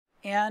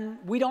and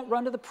we don't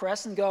run to the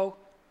press and go,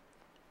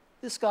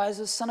 this guy's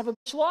a son of a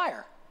bitch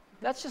liar.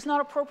 That's just not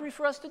appropriate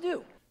for us to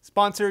do.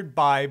 Sponsored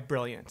by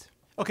Brilliant.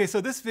 Okay,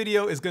 so this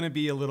video is going to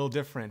be a little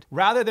different.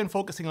 Rather than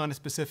focusing on a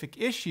specific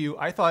issue,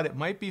 I thought it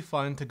might be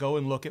fun to go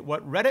and look at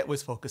what Reddit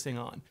was focusing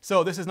on.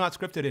 So this is not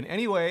scripted in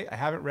any way. I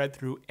haven't read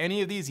through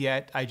any of these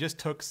yet. I just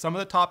took some of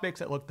the topics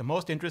that looked the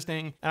most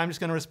interesting, and I'm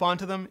just going to respond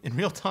to them in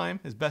real time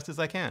as best as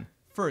I can.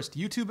 First,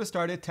 YouTube has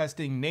started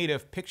testing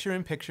native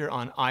picture-in-picture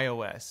on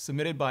iOS,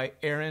 submitted by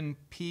Aaron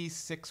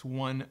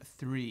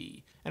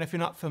P613. And if you're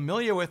not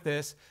familiar with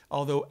this,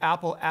 although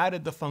Apple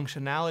added the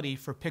functionality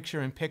for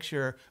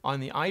picture-in-picture on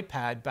the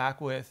iPad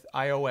back with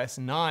iOS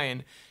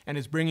 9 and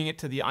is bringing it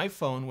to the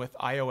iPhone with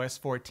iOS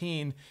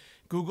 14,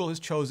 Google has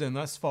chosen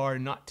thus far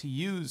not to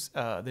use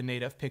the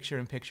native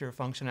picture-in-picture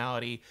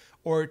functionality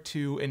or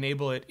to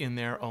enable it in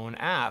their own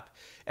app.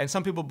 And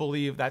some people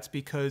believe that's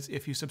because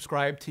if you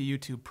subscribe to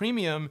YouTube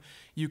Premium,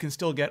 you can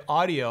still get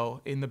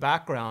audio in the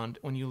background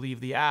when you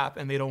leave the app,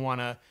 and they don't want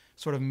to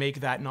sort of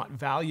make that not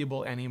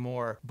valuable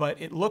anymore.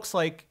 But it looks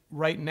like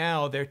right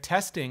now they're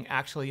testing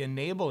actually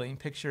enabling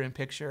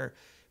picture-in-picture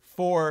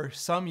for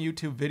some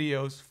YouTube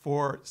videos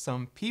for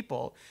some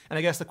people. And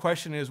I guess the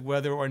question is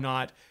whether or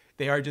not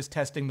they are just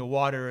testing the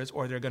waters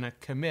or they're going to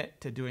commit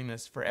to doing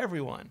this for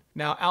everyone.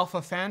 Now,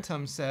 Alpha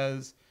Phantom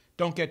says,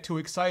 don't get too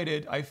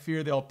excited. I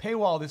fear they'll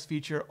paywall this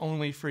feature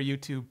only for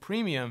YouTube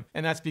Premium.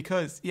 And that's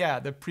because,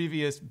 yeah, the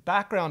previous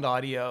background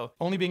audio,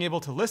 only being able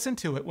to listen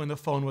to it when the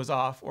phone was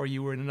off or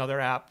you were in another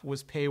app,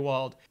 was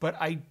paywalled. But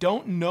I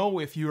don't know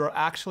if you are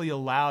actually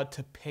allowed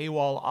to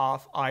paywall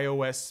off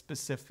iOS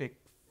specific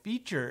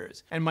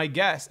features. And my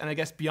guess, and I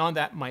guess beyond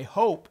that, my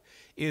hope,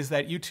 is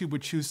that YouTube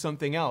would choose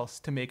something else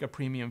to make a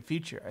premium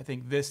feature. I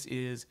think this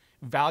is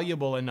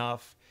valuable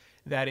enough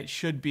that it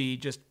should be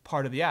just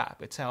part of the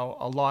app. It's how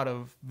a lot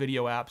of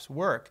video apps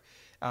work.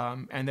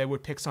 And they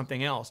would pick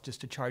something else just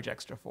to charge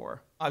extra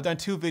for. I've done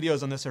 2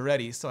 videos on this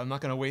already, so I'm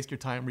not gonna waste your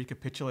time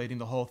recapitulating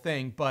the whole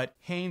thing, but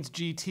Haynes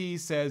GT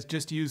says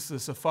just use the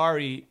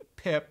Safari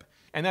pip.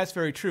 And that's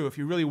very true. If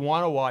you really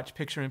want to watch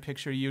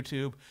picture-in-picture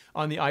YouTube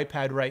on the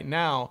iPad right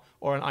now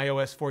or on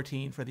iOS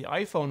 14 for the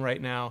iPhone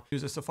right now,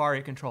 use a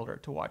Safari controller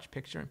to watch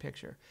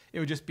picture-in-picture. It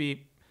would just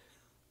be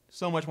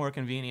so much more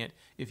convenient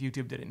if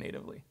YouTube did it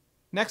natively.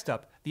 Next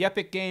up, the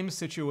Epic Games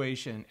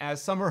situation,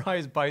 as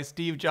summarized by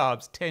Steve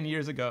Jobs 10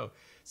 years ago,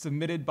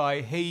 submitted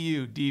by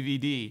HeyYou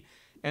DVD.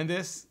 And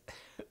this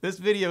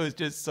video is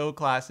just so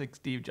classic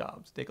Steve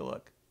Jobs. Take a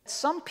look.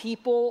 Some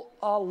people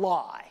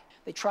lie.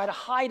 They try to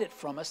hide it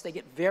from us. They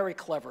get very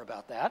clever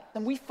about that.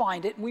 And we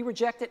find it, and we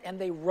reject it, and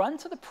they run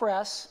to the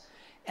press,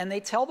 and they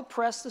tell the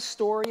press the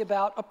story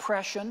about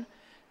oppression,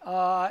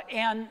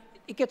 and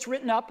it gets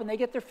written up, and they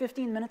get their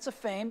 15 minutes of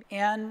fame,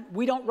 and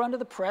we don't run to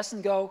the press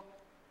and go,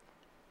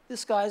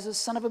 this guy's a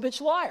son of a bitch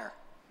liar.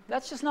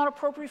 That's just not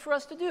appropriate for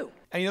us to do.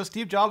 And you know,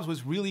 Steve Jobs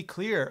was really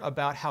clear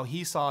about how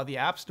he saw the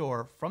App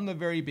Store from the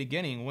very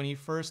beginning when he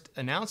first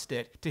announced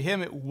it. To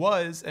him, it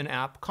was an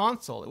app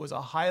console. It was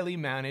a highly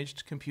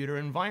managed computer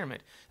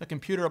environment, a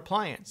computer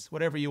appliance,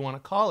 whatever you want to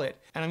call it.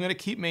 And I'm going to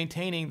keep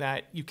maintaining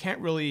that you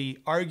can't really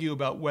argue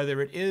about whether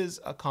it is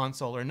a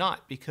console or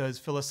not, because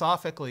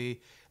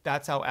philosophically,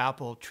 that's how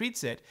Apple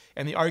treats it.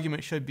 And the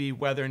argument should be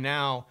whether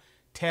now,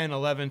 10,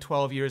 11,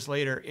 12 years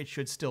later, it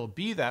should still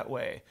be that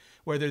way.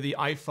 Whether the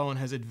iPhone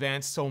has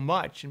advanced so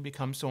much and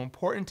become so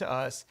important to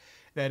us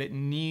that it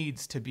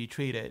needs to be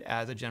treated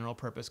as a general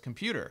purpose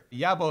computer.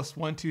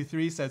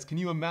 Yabos123 says, can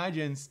you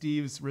imagine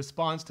Steve's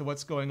response to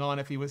what's going on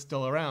if he was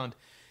still around?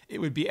 It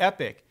would be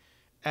epic.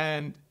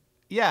 And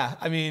yeah,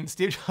 I mean,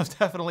 Steve Jobs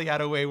definitely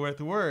had a way with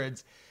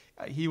words.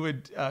 He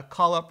would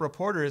call up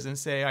reporters and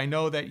say, I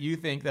know that you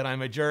think that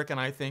I'm a jerk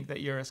and I think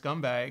that you're a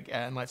scumbag,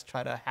 and let's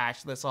try to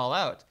hash this all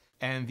out.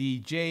 And the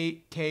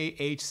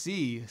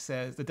JKHC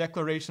says, the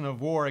declaration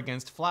of war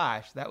against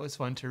Flash. That was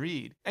fun to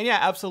read. And yeah,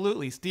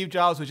 absolutely. Steve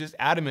Jobs was just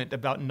adamant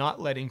about not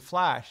letting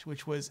Flash,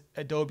 which was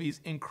Adobe's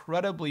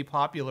incredibly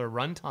popular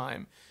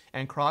runtime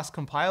and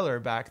cross-compiler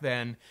back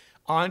then,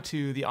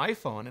 onto the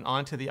iPhone and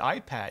onto the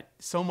iPad.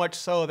 So much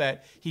so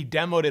that he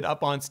demoed it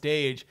up on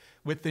stage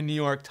with the New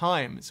York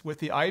Times, with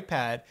the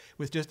iPad,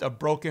 with just a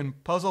broken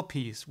puzzle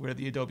piece where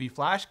the Adobe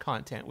Flash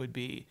content would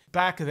be.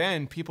 Back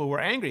then, people were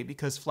angry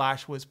because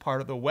Flash was part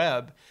of the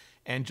web,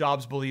 and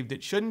Jobs believed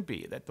it shouldn't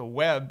be, that the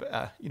web,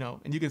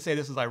 and you can say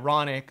this is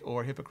ironic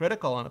or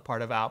hypocritical on the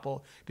part of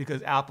Apple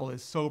because Apple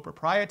is so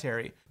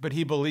proprietary, but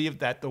he believed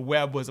that the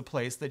web was a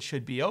place that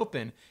should be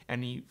open,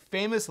 and he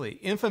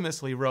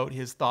infamously wrote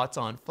his thoughts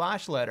on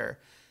Flash letter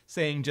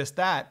saying just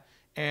that.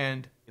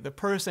 And the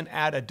person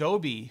at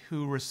Adobe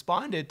who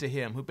responded to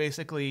him, who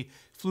basically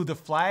flew the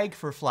flag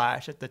for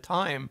Flash at the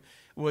time,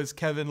 was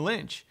Kevin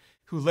Lynch,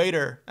 who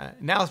later,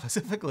 now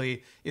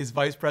specifically, is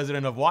vice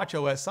president of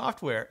watchOS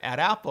software at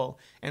Apple.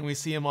 And we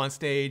see him on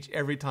stage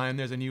every time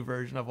there's a new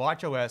version of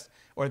watchOS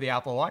or the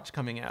Apple Watch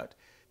coming out.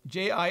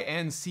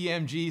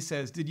 JINCMG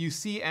says, did you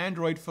see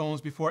Android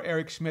phones before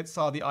Eric Schmidt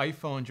saw the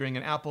iPhone during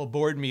an Apple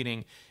board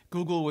meeting?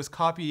 Google was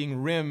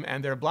copying RIM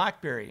and their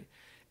BlackBerry.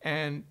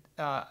 And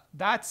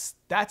that's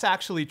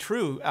actually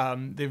true.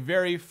 The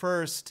very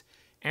first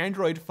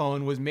Android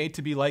phone was made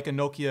to be like a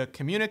Nokia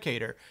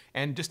communicator.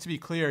 And just to be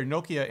clear,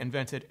 Nokia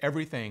invented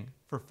everything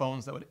for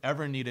phones that would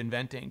ever need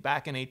inventing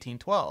back in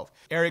 1812.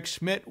 Eric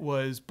Schmidt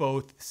was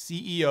both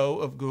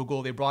CEO of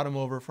Google. They brought him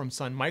over from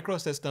Sun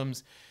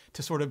Microsystems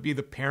to sort of be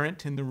the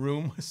parent in the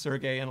room with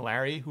Sergey and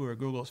Larry, who are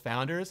Google's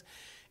founders.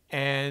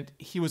 And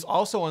he was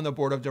also on the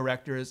board of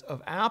directors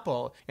of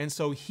Apple. And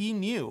so he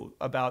knew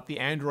about the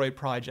Android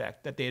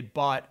project, that they had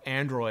bought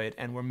Android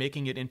and were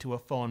making it into a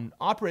phone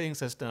operating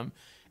system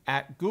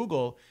at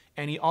Google.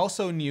 And he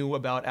also knew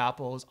about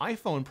Apple's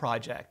iPhone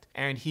project.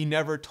 And he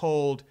never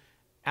told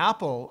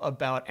Apple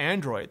about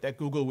Android, that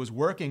Google was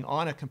working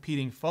on a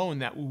competing phone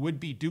that would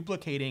be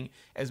duplicating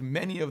as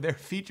many of their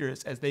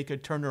features as they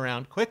could turn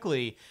around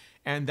quickly.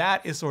 And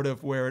that is sort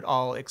of where it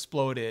all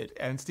exploded.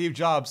 And Steve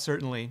Jobs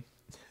certainly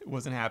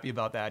wasn't happy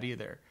about that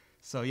either.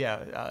 So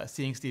yeah,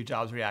 seeing Steve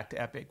Jobs react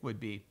to Epic would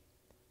be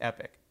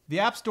epic. The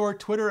App Store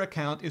Twitter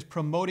account is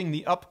promoting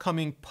the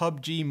upcoming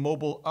PUBG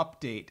mobile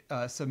update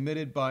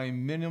submitted by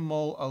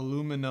Minimal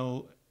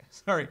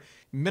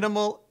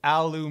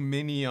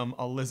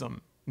Aluminiumalism.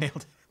 Nailed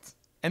it.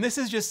 And this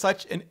is just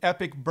such an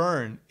epic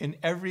burn in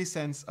every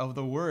sense of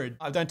the word.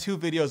 I've done 2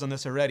 videos on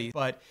this already,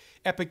 but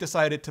Epic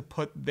decided to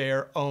put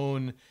their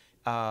own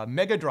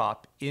mega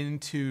drop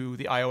into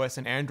the iOS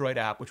and Android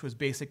app, which was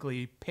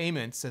basically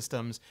payment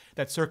systems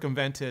that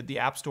circumvented the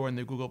App Store and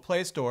the Google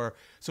Play Store.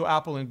 So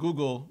Apple and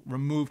Google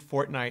removed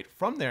Fortnite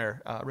from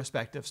their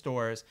respective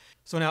stores.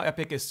 So now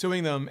Epic is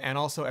suing them, and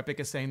also Epic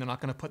is saying they're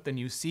not going to put the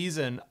new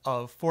season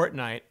of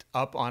Fortnite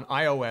up on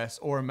iOS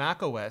or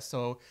macOS.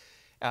 So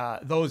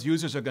those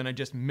users are going to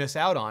just miss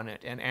out on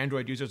it, and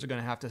Android users are going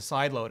to have to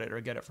sideload it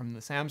or get it from the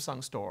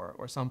Samsung store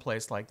or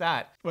someplace like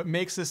that. What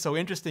makes this so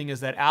interesting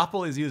is that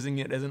Apple is using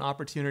it as an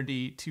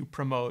opportunity to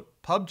promote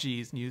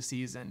PUBG's new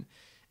season.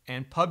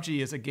 And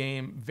PUBG is a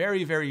game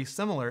very, very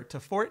similar to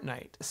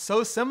Fortnite.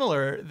 So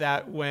similar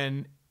that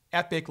when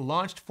Epic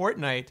launched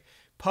Fortnite,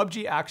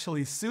 PUBG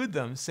actually sued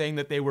them, saying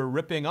that they were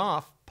ripping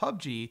off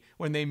PUBG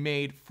when they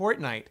made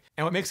Fortnite.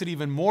 And what makes it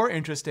even more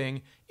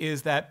interesting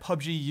is that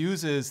PUBG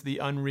uses the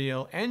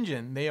Unreal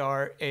Engine. They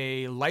are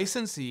a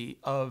licensee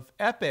of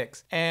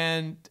Epic's.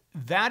 And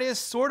that is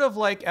sort of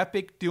like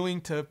Epic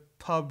doing to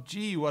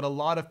PUBG what a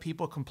lot of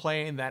people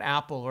complain that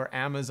Apple or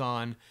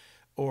Amazon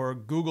or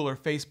Google or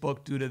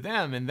Facebook do to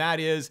them, and that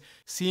is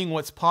seeing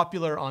what's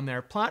popular on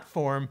their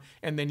platform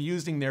and then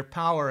using their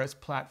power as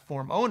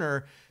platform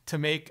owner to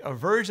make a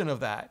version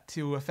of that,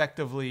 to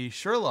effectively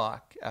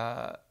Sherlock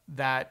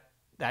that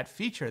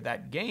feature,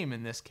 that game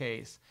in this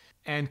case.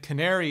 And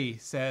Canary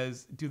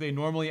says, do they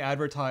normally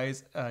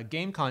advertise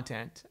game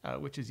content,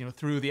 which is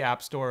through the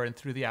App Store and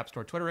through the App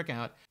Store Twitter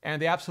account?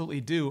 And they absolutely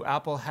do.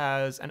 Apple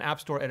has an App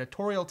Store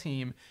editorial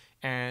team,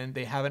 and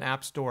they have an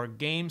App Store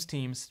games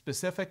team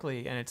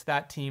specifically, and it's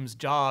that team's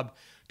job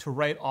to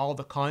write all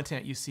the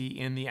content you see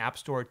in the App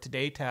Store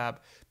Today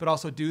tab, but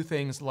also do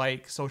things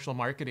like social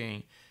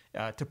marketing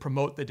to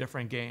promote the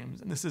different games.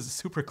 And this is a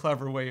super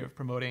clever way of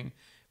promoting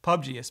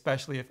PUBG,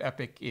 especially if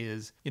Epic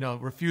is,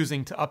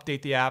 refusing to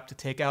update the app, to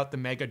take out the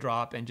mega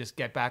drop and just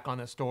get back on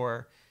the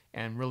store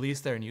and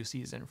release their new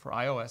season for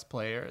iOS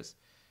players.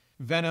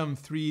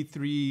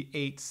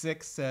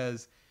 Venom3386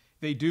 says,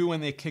 they do when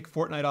they kick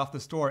Fortnite off the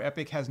store.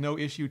 Epic has no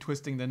issue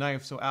twisting the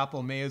knife, so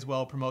Apple may as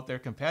well promote their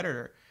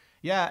competitor.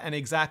 Yeah, and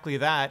exactly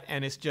that.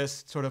 And it's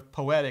just sort of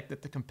poetic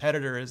that the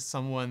competitor is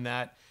someone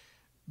that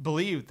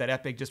believed that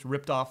Epic just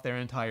ripped off their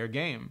entire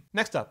game.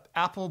 Next up,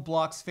 Apple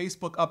blocks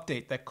Facebook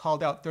update that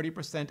called out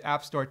 30%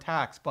 App Store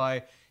tax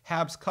by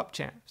Habs Cup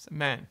champs.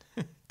 Man,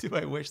 do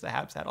I wish the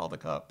Habs had all the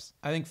cups.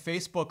 I think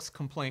Facebook's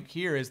complaint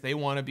here is they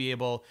want to be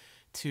able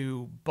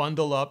to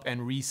bundle up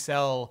and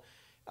resell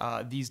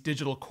these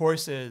digital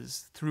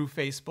courses through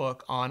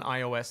Facebook on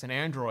iOS and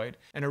Android.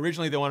 And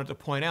originally they wanted to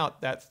point out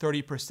that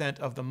 30%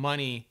 of the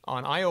money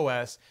on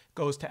iOS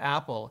goes to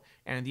Apple,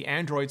 and the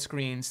Android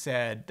screen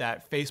said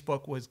that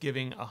Facebook was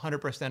giving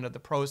 100% of the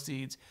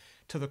proceeds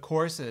to the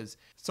courses.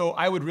 So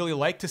I would really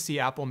like to see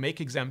Apple make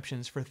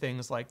exemptions for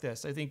things like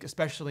this. I think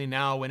especially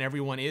now when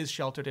everyone is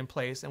sheltered in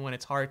place and when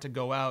it's hard to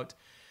go out,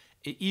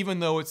 even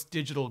though it's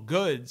digital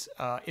goods,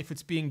 if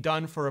it's being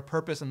done for a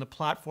purpose and the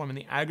platform and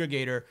the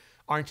aggregator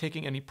aren't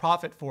taking any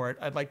profit for it,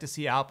 I'd like to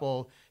see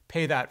Apple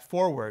pay that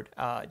forward,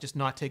 just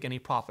not take any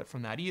profit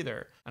from that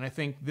either. And I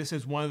think this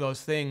is one of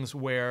those things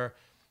where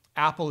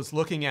Apple is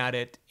looking at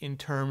it in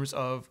terms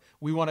of,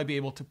 we want to be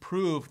able to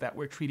prove that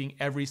we're treating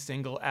every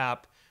single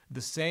app the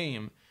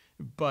same,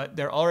 but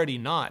they're already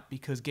not,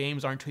 because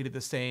games aren't treated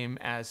the same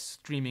as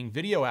streaming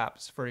video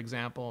apps, for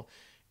example.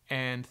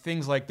 And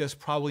things like this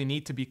probably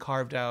need to be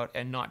carved out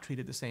and not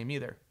treated the same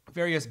either.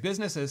 Various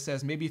Businesses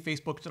says maybe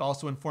Facebook should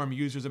also inform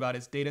users about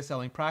its data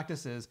selling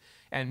practices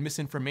and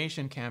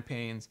misinformation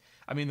campaigns.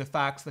 I mean, the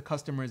facts the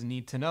customers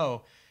need to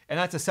know. And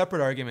that's a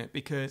separate argument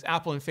because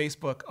Apple and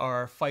Facebook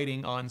are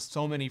fighting on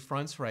so many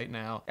fronts right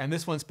now. And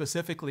this one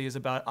specifically is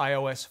about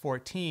iOS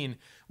 14,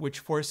 which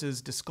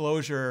forces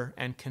disclosure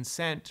and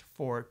consent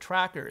for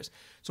trackers.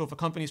 So if a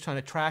company is trying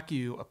to track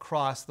you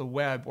across the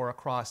web or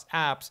across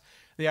apps,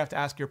 they have to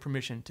ask your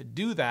permission to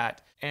do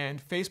that.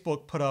 And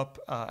Facebook put up,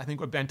 I think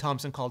what Ben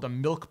Thompson called a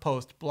milk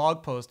post,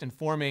 blog post,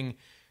 informing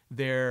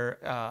their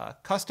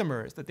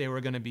customers that they were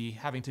going to be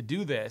having to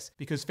do this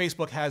because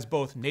Facebook has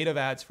both native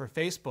ads for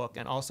Facebook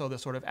and also the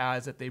sort of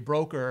ads that they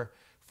broker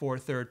for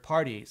third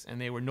parties.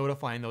 And they were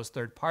notifying those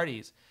third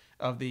parties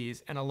of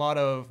these. And a lot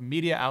of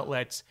media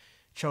outlets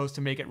chose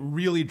to make it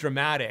really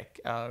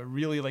dramatic,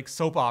 really like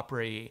soap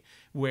opera-y,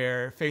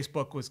 where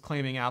Facebook was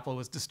claiming Apple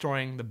was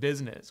destroying the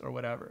business or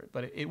whatever.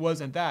 But it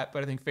wasn't that,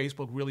 but I think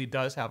Facebook really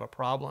does have a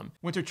problem.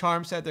 Winter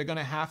Charm said they're going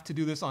to have to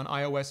do this on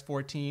iOS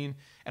 14,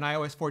 and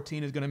iOS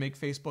 14 is going to make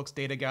Facebook's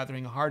data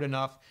gathering hard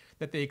enough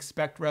that they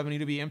expect revenue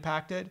to be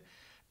impacted.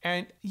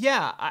 And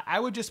yeah, I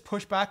would just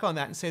push back on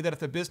that and say that if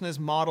the business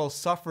model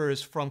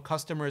suffers from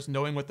customers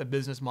knowing what the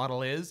business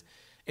model is,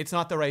 it's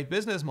not the right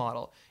business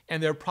model.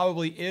 And there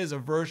probably is a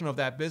version of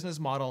that business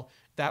model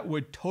that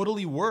would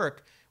totally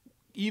work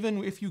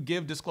even if you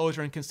give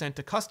disclosure and consent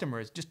to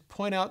customers. Just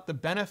point out the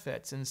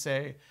benefits and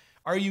say,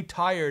 are you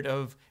tired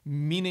of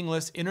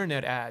meaningless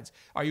internet ads?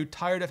 Are you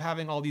tired of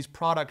having all these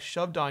products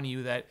shoved on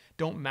you that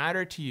don't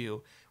matter to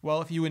you?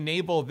 Well, if you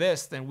enable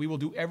this, then we will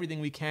do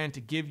everything we can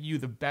to give you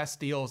the best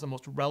deals, the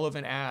most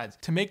relevant ads,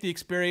 to make the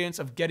experience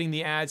of getting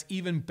the ads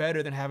even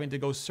better than having to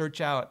go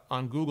search out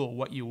on Google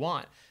what you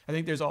want. I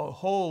think there's a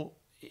whole,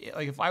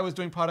 like if I was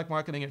doing product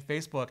marketing at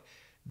Facebook,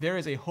 there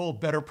is a whole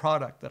better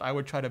product that I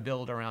would try to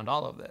build around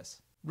all of this.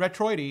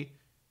 Retroidy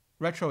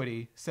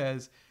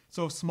says,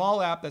 so if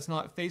small app that's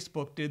not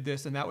Facebook did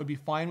this, and that would be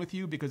fine with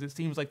you because it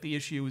seems like the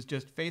issue is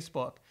just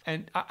Facebook.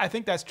 And I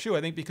think that's true.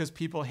 I think because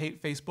people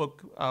hate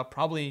Facebook,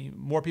 probably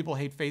more people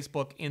hate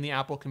Facebook in the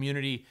Apple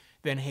community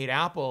than hate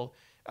Apple.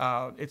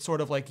 It's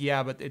sort of like,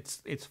 yeah, but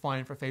it's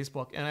fine for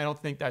Facebook. And I don't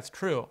think that's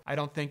true. I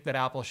don't think that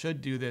Apple should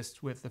do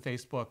this with the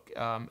Facebook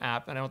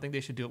app, and I don't think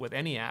they should do it with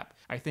any app.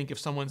 I think if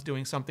someone's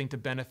doing something to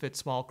benefit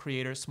small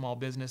creators, small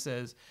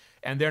businesses,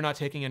 and they're not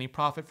taking any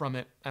profit from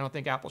it, I don't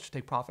think Apple should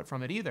take profit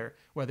from it either,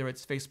 whether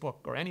it's Facebook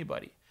or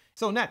anybody.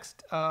 So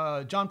next,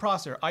 John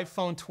Prosser,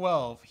 iPhone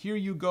 12. Here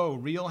you go,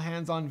 real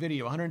hands-on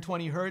video,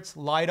 120 hertz,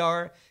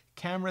 LiDAR,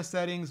 camera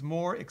settings,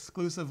 more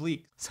exclusive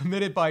leak.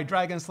 Submitted by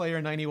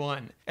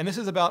Dragonslayer91. And this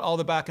is about all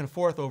the back and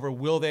forth over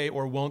will they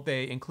or won't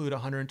they include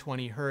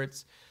 120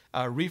 hertz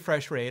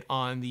refresh rate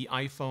on the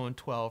iPhone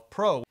 12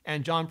 Pro.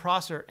 And John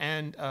Prosser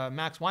and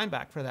Max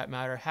Weinbach, for that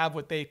matter, have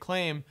what they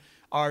claim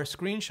are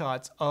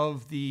screenshots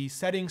of the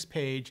settings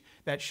page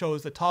that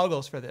shows the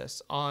toggles for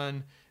this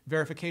on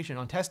verification,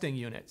 on testing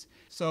units.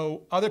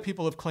 So other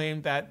people have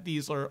claimed that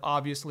these are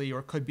obviously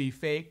or could be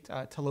faked.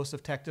 Telos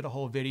of Tech did a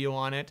whole video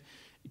on it.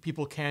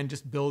 People can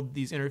just build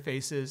these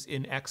interfaces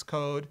in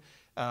Xcode,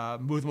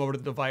 move them over to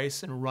the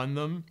device and run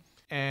them.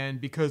 And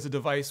because the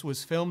device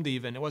was filmed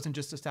even, it wasn't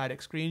just the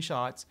static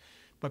screenshots,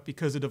 but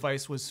because the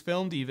device was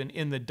filmed even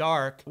in the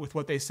dark with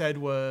what they said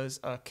was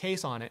a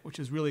case on it, which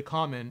is really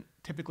common.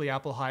 Typically,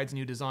 Apple hides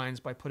new designs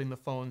by putting the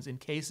phones in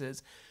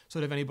cases so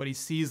that if anybody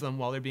sees them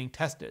while they're being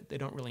tested, they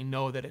don't really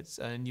know that it's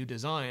a new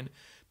design.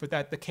 But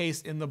that the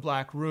case in the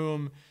black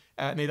room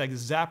made like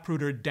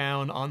Zapruder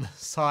down on the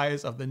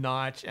size of the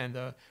notch and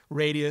the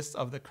radius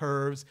of the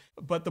curves.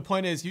 But the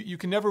point is, you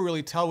can never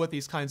really tell with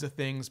these kinds of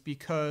things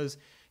because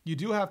you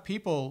do have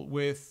people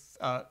with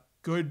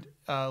good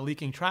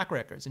leaking track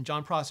records. And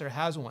John Prosser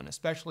has one,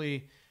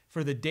 especially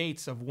for the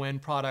dates of when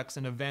products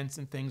and events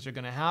and things are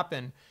going to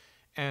happen.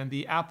 And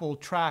the Apple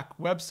Track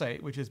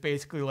website, which is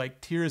basically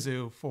like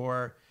Tirzu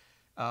for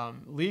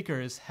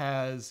leakers,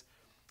 has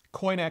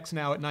CoinX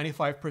now at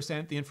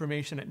 95%, the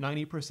information at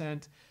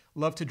 90%,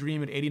 Love to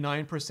Dream at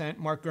 89%,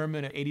 Mark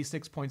Gurman at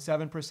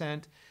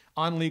 86.7%,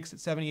 OnLeaks at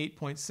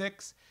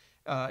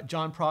 78.6%,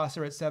 John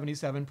Prosser at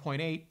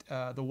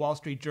 77.8%, The Wall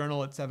Street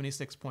Journal at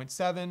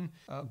 76.7%,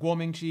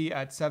 Guomingji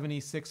at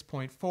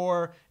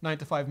 76.4%,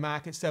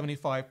 9to5Mac at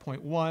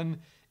 75.1%,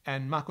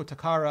 and Mako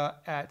Takara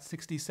at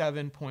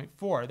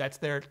 67.4%. That's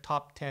their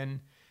top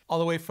 10, all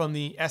the way from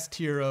the S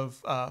tier of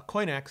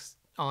CoinX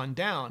on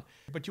down.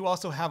 But you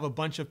also have a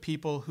bunch of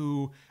people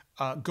who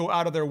go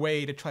out of their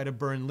way to try to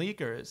burn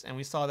leakers. And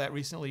we saw that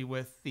recently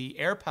with the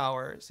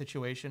AirPower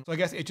situation. So I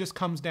guess it just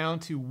comes down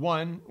to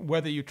one,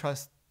 whether you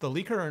trust the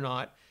leaker or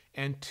not,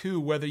 and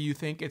two, whether you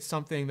think it's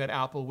something that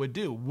Apple would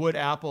do. Would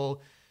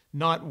Apple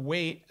not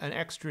wait an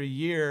extra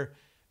year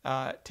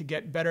to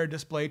get better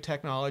display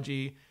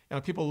technology? You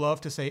know, people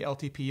love to say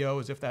LTPO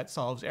as if that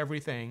solves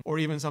everything, or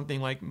even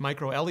something like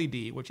micro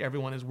LED, which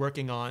everyone is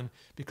working on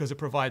because it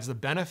provides the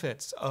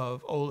benefits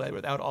of OLED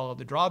without all of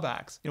the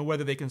drawbacks. You know,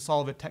 whether they can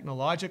solve it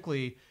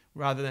technologically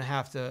rather than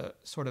have to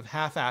sort of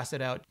half-ass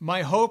it out.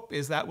 My hope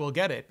is that we'll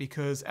get it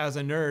because as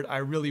a nerd, I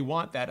really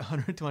want that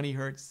 120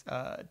 hertz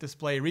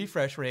display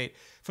refresh rate.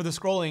 For the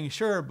scrolling,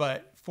 sure,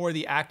 but for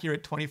the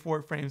accurate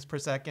 24 frames per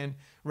second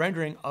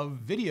rendering of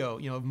video,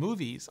 of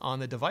movies on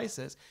the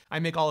devices. I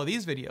make all of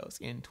these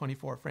videos in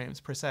 24 frames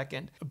per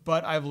second,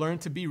 but I've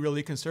learned to be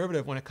really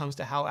conservative when it comes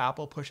to how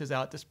Apple pushes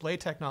out display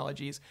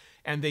technologies,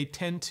 and they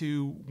tend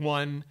to,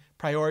 one,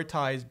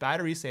 prioritize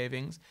battery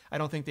savings. I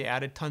don't think they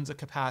added tons of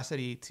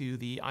capacity to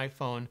the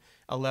iPhone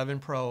 11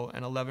 Pro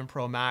and 11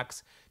 Pro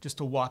Max just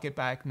to walk it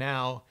back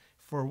now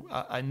for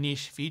a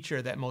niche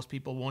feature that most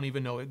people won't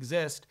even know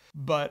exists.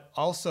 But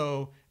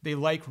also, they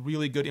like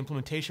really good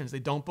implementations. They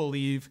don't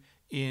believe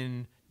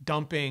in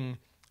dumping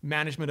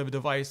management of a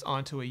device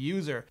onto a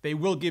user. They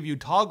will give you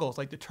toggles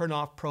like to turn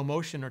off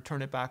ProMotion or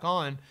turn it back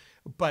on,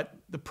 but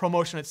the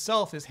ProMotion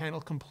itself is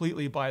handled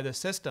completely by the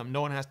system.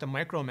 No one has to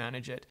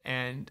micromanage it.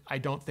 And I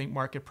don't think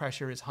market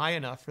pressure is high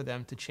enough for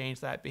them to change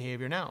that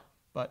behavior now.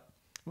 But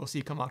we'll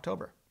see come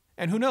October.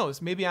 And who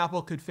knows, maybe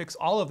Apple could fix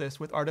all of this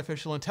with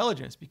artificial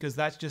intelligence, because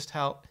that's just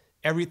how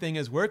everything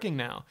is working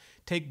now.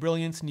 Take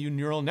Brilliant's new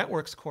neural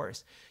networks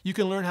course. You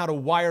can learn how to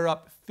wire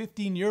up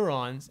 50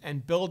 neurons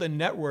and build a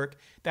network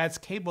that's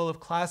capable of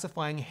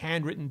classifying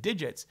handwritten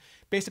digits,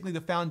 basically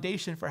the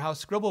foundation for how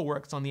Scribble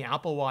works on the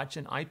Apple Watch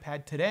and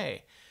iPad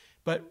today.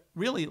 But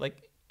really,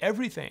 like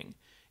everything.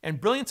 And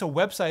Brilliant's a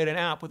website and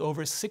app with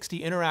over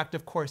 60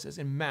 interactive courses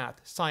in math,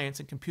 science,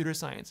 and computer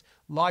science,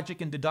 logic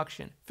and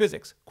deduction,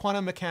 physics,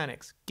 quantum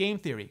mechanics, game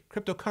theory,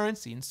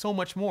 cryptocurrency, and so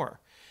much more.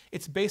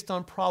 It's based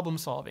on problem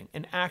solving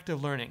and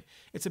active learning.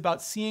 It's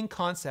about seeing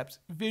concepts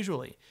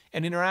visually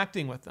and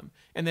interacting with them,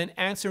 and then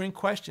answering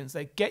questions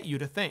that get you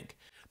to think.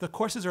 The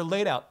courses are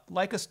laid out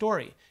like a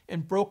story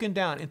and broken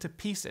down into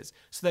pieces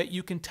so that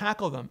you can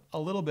tackle them a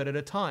little bit at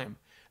a time.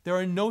 There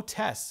are no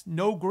tests,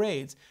 no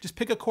grades. Just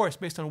pick a course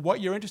based on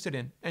what you're interested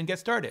in and get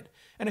started.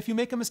 And if you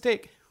make a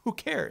mistake, who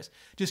cares?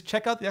 Just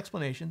check out the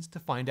explanations to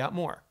find out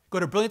more. Go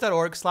to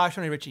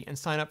brilliant.org/ReneRitchie and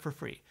sign up for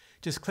free.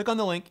 Just click on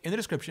the link in the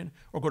description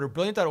or go to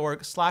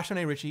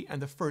brilliant.org/ReneRitchie,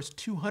 and the first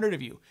 200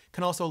 of you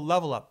can also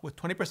level up with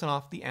 20%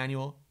 off the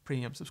annual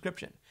premium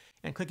subscription.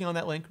 And clicking on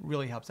that link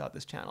really helps out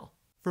this channel.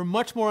 For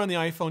much more on the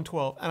iPhone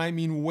 12, and I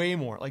mean way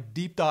more, like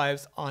deep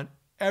dives on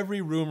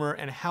every rumor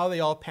and how they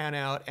all pan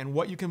out and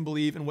what you can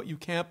believe and what you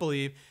can't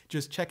believe,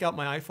 just check out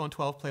my iPhone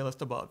 12 playlist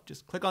above.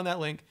 Just click on that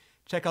link,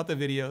 check out the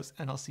videos,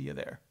 and I'll see you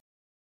there.